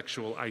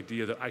intellectual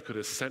idea that I could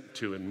assent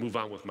to and move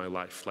on with my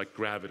life, like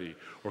gravity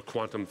or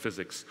quantum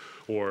physics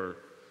or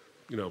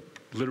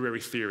literary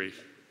theory.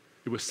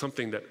 It was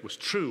something that was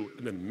true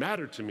and then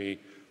mattered to me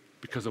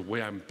because of the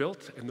way I'm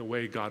built and the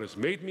way God has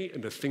made me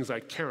and the things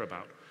I care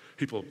about.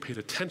 People paid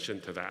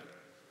attention to that.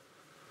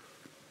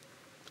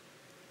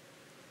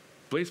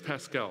 Blaise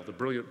Pascal, the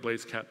brilliant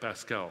Blaise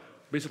Pascal,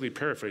 basically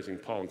paraphrasing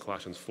Paul in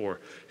Colossians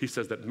 4, he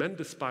says that men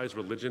despise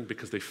religion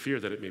because they fear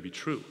that it may be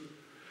true.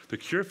 The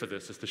cure for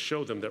this is to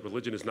show them that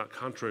religion is not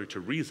contrary to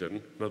reason,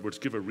 in other words,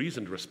 give a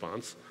reasoned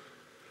response,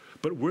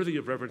 but worthy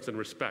of reverence and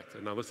respect.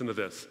 And now listen to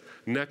this.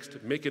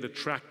 Next, make it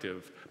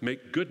attractive.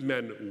 Make good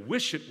men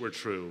wish it were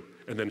true,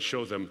 and then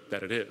show them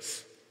that it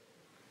is.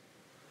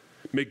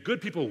 Make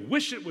good people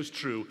wish it was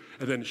true,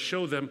 and then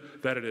show them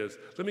that it is.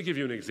 Let me give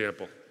you an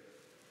example.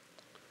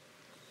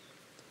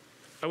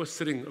 I was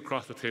sitting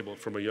across the table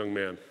from a young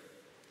man,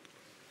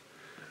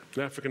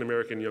 an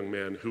African-American young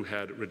man who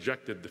had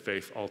rejected the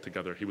faith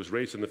altogether. He was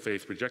raised in the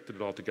faith, rejected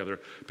it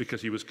altogether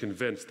because he was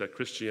convinced that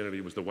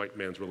Christianity was the white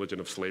man's religion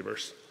of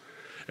slavers,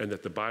 and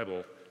that the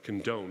Bible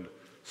condoned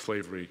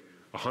slavery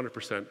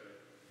 100%,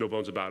 no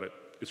bones about it.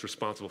 It's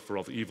responsible for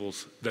all the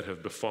evils that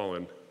have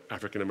befallen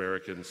African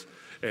Americans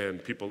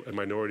and people and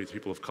minorities,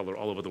 people of color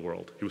all over the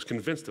world. He was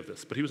convinced of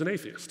this, but he was an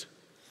atheist.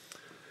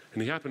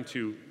 And he happened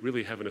to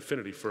really have an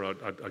affinity for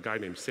a guy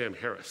named Sam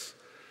Harris.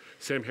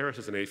 Sam Harris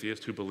is an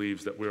atheist who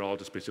believes that we're all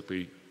just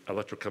basically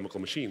electrochemical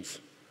machines.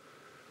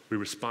 We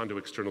respond to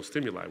external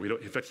stimuli.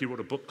 In fact, he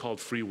wrote a book called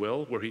Free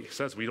Will, where he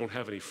says we don't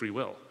have any free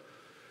will.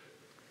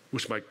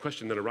 Which my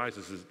question then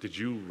arises is, did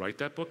you write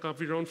that book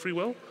of your own free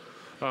will?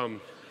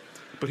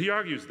 But he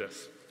argues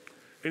this.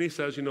 And he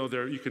says,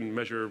 you can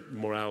measure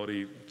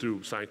morality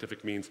through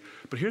scientific means.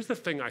 But here's the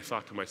thing I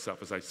thought to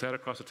myself as I sat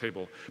across the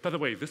table. By the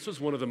way, this was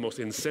one of the most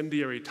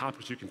incendiary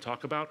topics you can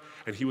talk about,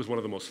 and he was one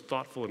of the most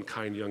thoughtful and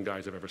kind young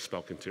guys I've ever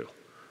spoken to.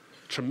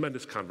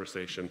 Tremendous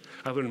conversation.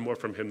 I learned more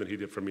from him than he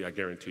did from me, I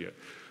guarantee it.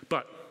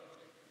 But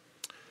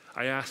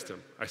I asked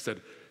him, I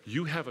said,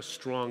 you have a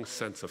strong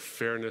sense of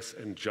fairness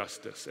and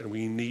justice, and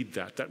we need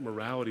that. That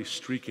morality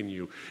streak in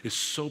you is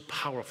so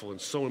powerful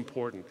and so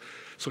important.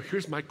 So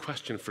here's my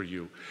question for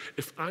you.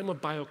 If I'm a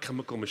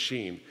biochemical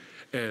machine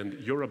and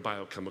you're a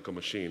biochemical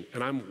machine,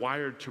 and I'm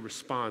wired to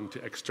respond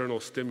to external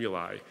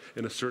stimuli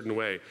in a certain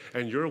way,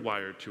 and you're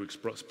wired to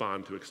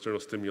respond to external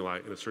stimuli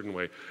in a certain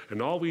way,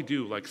 and all we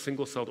do, like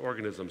single-celled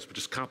organisms, but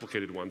just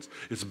complicated ones,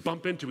 is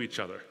bump into each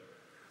other,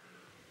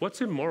 what's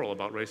immoral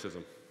about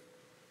racism?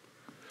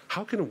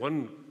 How can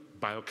one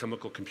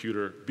biochemical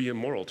computer be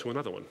immoral to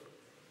another one?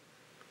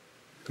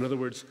 In other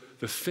words,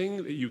 the thing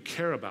that you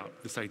care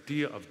about, this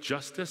idea of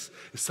justice,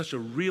 is such a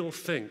real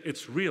thing.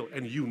 It's real,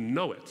 and you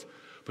know it.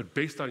 But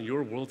based on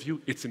your worldview,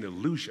 it's an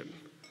illusion.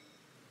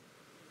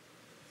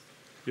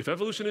 If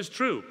evolution is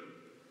true,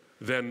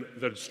 then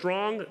the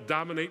strong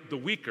dominate the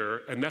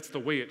weaker, and that's the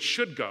way it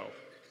should go.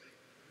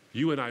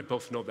 You and I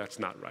both know that's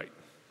not right.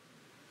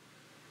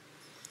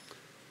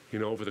 You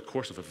know, over the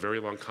course of a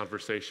very long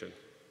conversation,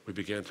 we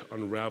began to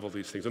unravel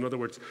these things. In other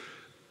words,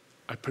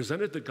 I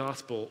presented the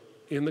gospel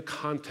in the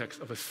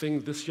context of a thing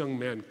this young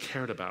man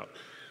cared about.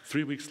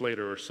 3 weeks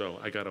later or so,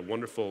 I got a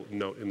wonderful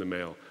note in the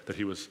mail that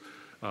he was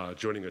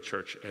joining a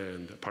church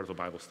and part of a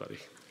Bible study.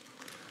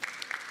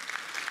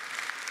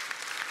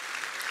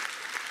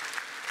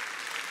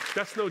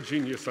 That's no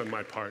genius on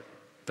my part.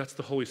 That's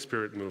the Holy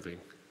Spirit moving.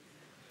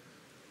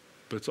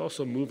 But it's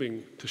also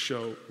moving to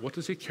show, what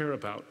does he care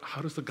about?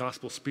 How does the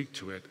gospel speak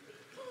to it?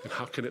 And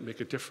how can it make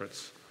a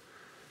difference?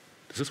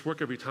 Does this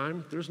work every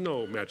time? There's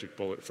no magic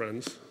bullet,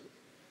 friends.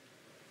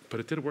 But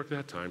it did work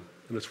that time,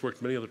 and it's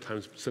worked many other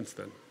times since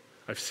then.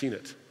 I've seen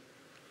it.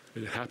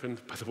 It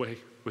happened, by the way,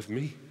 with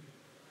me.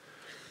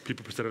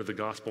 People presented the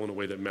gospel in a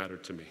way that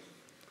mattered to me.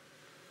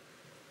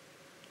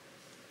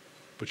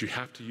 But you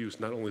have to use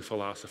not only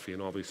philosophy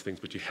and all these things,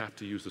 but you have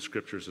to use the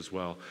scriptures as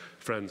well.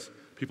 Friends,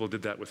 people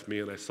did that with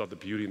me, and I saw the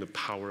beauty and the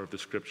power of the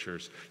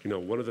scriptures. You know,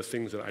 one of the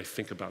things that I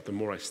think about the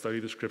more I study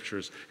the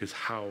scriptures is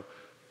how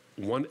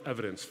one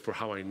evidence for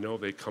how I know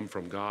they come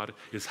from God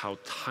is how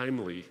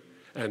timely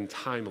and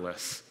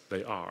timeless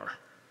they are.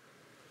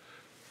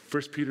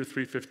 1 Peter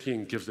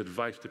 3:15 gives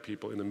advice to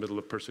people in the middle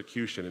of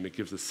persecution, and it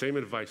gives the same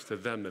advice to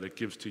them that it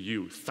gives to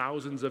you.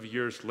 Thousands of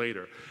years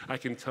later, I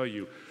can tell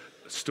you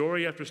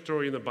story after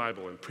story in the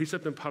Bible and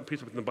precept and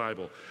precept in the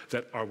Bible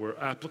that were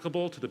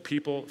applicable to the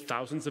people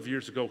thousands of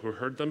years ago who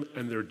heard them,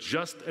 and they're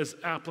just as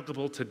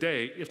applicable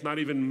today, if not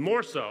even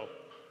more so.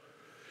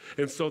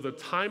 And so the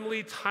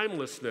timely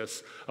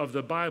timelessness of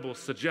the Bible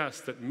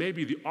suggests that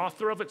maybe the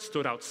author of it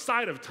stood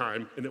outside of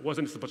time, and it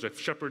wasn't just a bunch of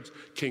shepherds,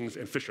 kings,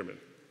 and fishermen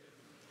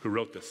who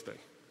wrote this thing.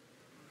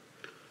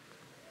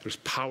 There's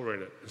power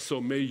in it. And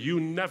so may you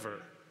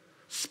never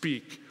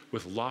speak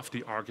with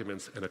lofty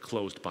arguments and a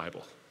closed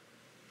Bible.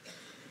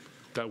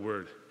 That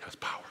word has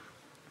power.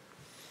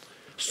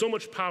 So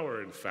much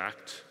power, in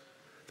fact,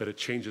 that it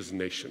changes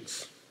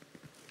nations.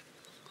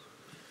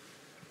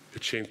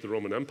 It changed the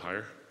Roman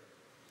Empire,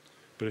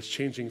 but it's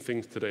changing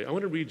things today. I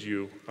want to read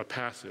you a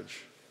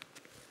passage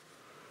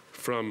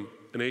from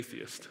an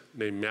atheist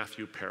named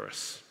Matthew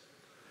Paris.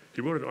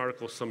 He wrote an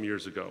article some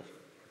years ago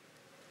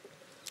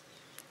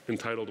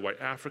entitled, "Why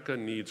Africa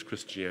Needs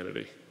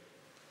Christianity."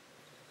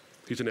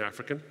 He's an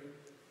African.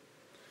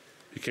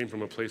 He came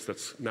from a place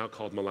that's now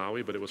called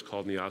Malawi, but it was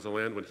called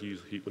Nyasaland when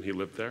he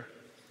lived there.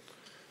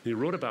 And he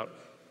wrote about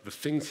the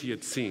things he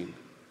had seen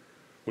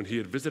when he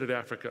had visited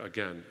Africa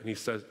again. And he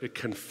says, "It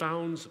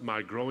confounds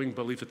my growing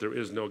belief that there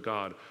is no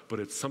God, but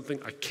it's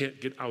something I can't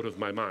get out of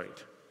my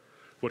mind,"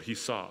 what he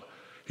saw.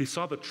 He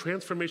saw the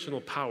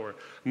transformational power,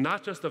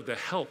 not just of the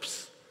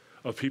helps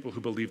of people who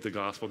believed the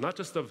gospel, not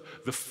just of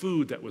the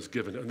food that was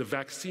given and the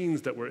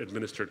vaccines that were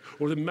administered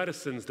or the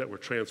medicines that were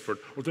transferred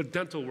or the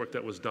dental work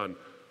that was done.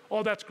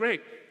 All that's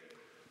great.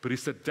 But he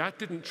said, that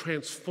didn't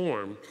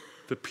transform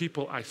the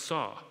people I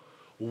saw.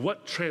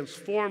 What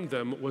transformed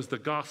them was the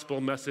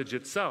gospel message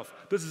itself.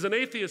 This is an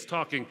atheist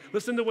talking.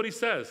 Listen to what he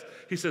says.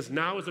 He says,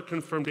 "Now as a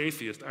confirmed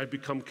atheist, I've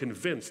become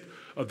convinced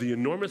of the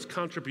enormous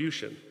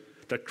contribution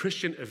that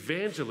Christian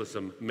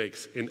evangelism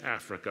makes in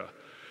Africa,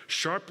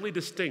 sharply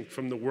distinct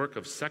from the work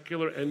of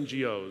secular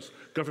NGOs,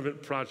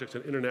 government projects,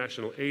 and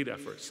international aid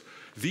efforts.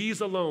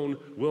 These alone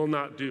will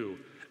not do.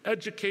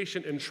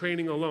 Education and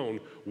training alone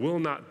will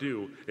not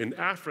do. In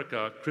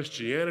Africa,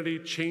 Christianity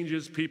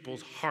changes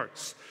people's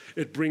hearts.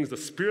 It brings the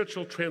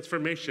spiritual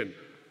transformation.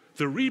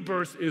 The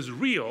rebirth is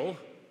real.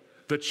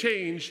 The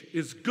change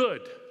is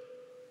good."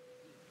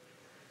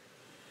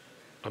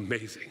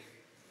 Amazing.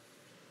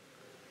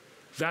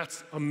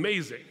 That's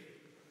amazing.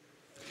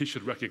 He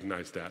should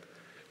recognize that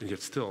and yet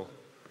still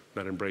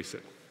not embrace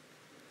it.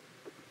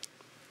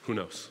 Who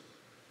knows?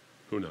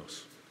 Who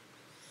knows?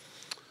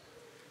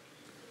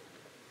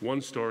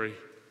 One story,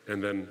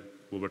 and then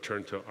we'll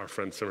return to our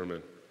friend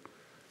Zimmerman,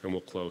 and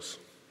we'll close.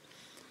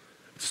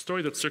 It's a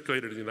story that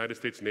circulated in the United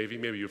States Navy.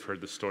 Maybe you've heard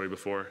this story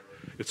before.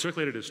 It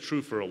circulated as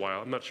true for a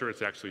while. I'm not sure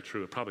it's actually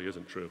true. It probably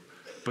isn't true,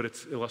 but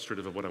it's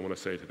illustrative of what I want to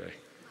say today.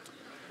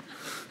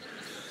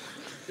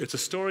 It's a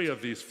story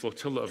of these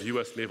flotilla of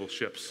U.S. naval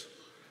ships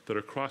that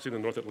are crossing the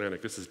North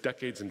Atlantic. This is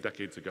decades and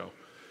decades ago.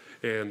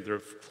 And they're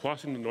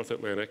crossing the North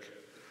Atlantic,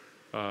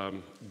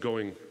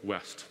 going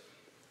west.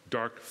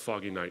 Dark,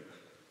 foggy night.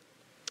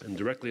 And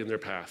directly in their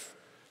path,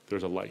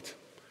 there's a light.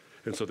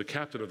 And so the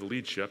captain of the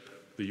lead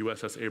ship, the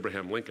USS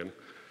Abraham Lincoln,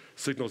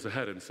 signals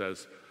ahead and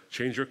says,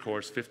 change your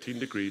course 15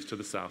 degrees to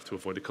the south to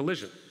avoid a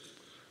collision.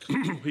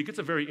 He gets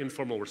a very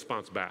informal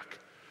response back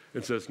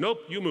and says, nope,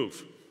 you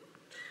move.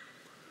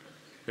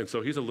 And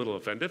so he's a little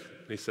offended.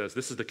 And he says,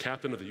 this is the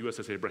captain of the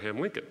USS Abraham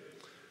Lincoln.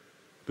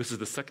 This is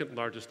the second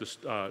largest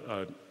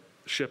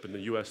ship in the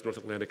US North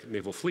Atlantic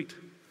Naval Fleet.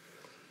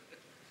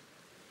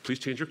 Please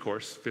change your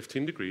course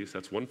 15 degrees,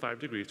 that's 15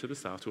 degrees to the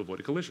south to avoid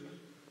a collision.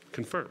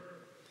 Confirm.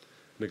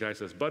 And the guy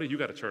says, buddy, you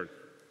got to turn.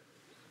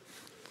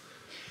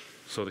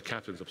 So the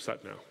captain's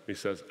upset now. He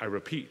says, I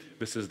repeat,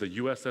 this is the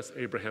USS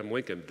Abraham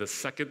Lincoln, the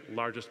second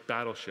largest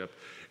battleship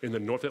in the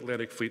North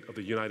Atlantic Fleet of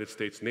the United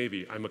States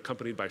Navy. I'm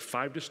accompanied by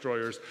 5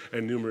 destroyers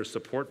and numerous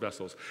support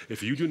vessels.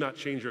 If you do not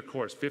change your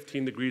course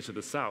 15 degrees to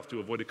the south to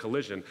avoid a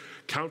collision,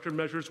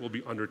 countermeasures will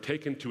be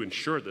undertaken to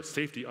ensure the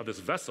safety of this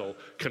vessel.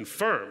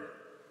 Confirm.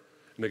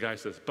 And the guy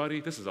says,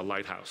 buddy, this is a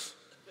lighthouse.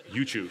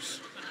 You choose.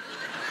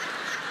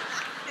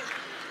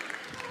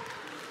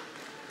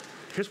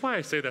 Here's why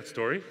I say that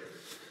story.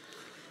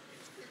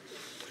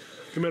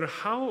 No matter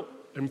how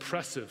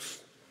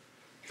impressive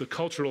the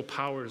cultural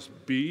powers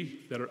be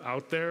that are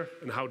out there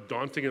and how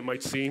daunting it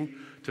might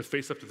seem to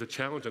face up to the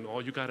challenge, and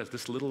all you got is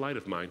this little light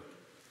of mine.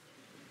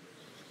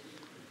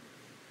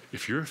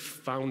 If you're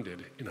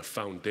founded in a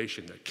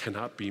foundation that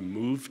cannot be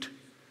moved,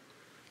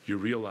 you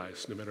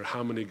realize no matter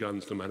how many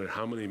guns, no matter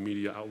how many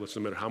media outlets,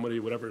 no matter how many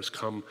whatever has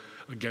come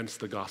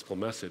against the gospel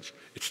message,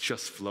 it's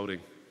just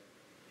floating.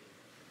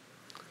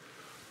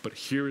 But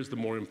here is the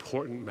more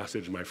important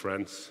message, my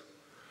friends.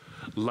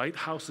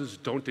 Lighthouses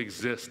don't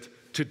exist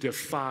to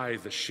defy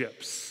the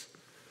ships.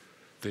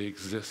 They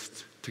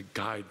exist to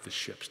guide the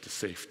ships to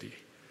safety.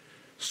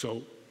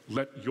 So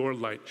let your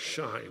light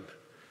shine,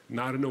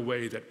 not in a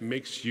way that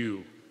makes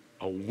you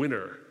a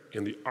winner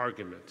in the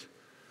argument,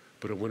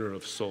 but a winner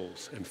of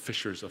souls and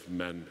fishers of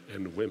men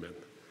and women.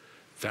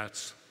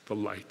 That's the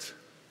light.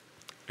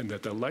 And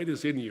that the light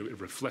is in you, it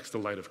reflects the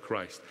light of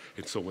Christ.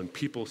 And so when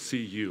people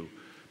see you,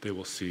 they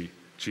will see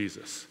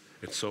Jesus.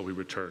 And so we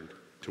return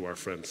to our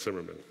friend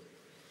Zimmerman.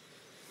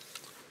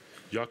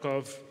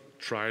 Yaakov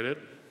tried it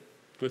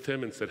with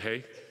him and said,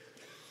 hey,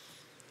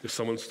 if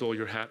someone stole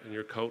your hat and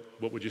your coat,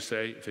 what would you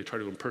say if they tried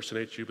to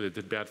impersonate you but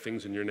they did bad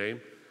things in your name?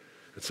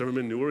 And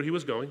Zimmerman knew where he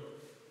was going.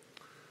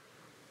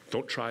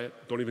 Don't try it.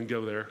 Don't even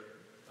go there.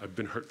 I've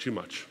been hurt too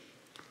much.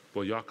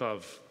 Well,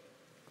 Yaakov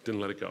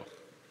didn't let it go.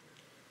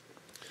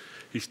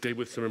 He stayed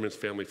with Zimmerman's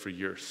family for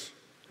years,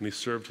 and he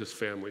served his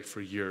family for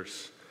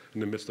years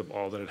in the midst of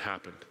all that had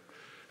happened.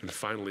 And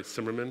finally,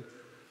 Zimmerman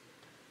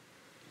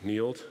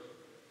kneeled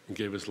and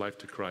gave his life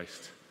to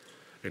Christ.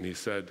 And he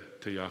said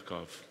to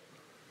Yaakov,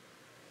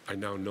 I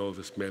now know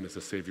this man is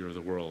the Savior of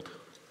the world,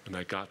 and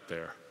I got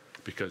there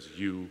because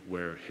you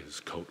wear his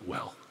coat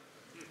well.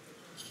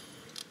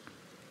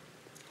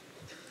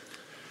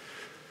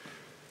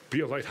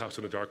 Be a lighthouse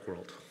in a dark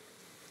world.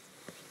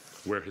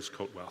 Wear his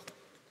coat well.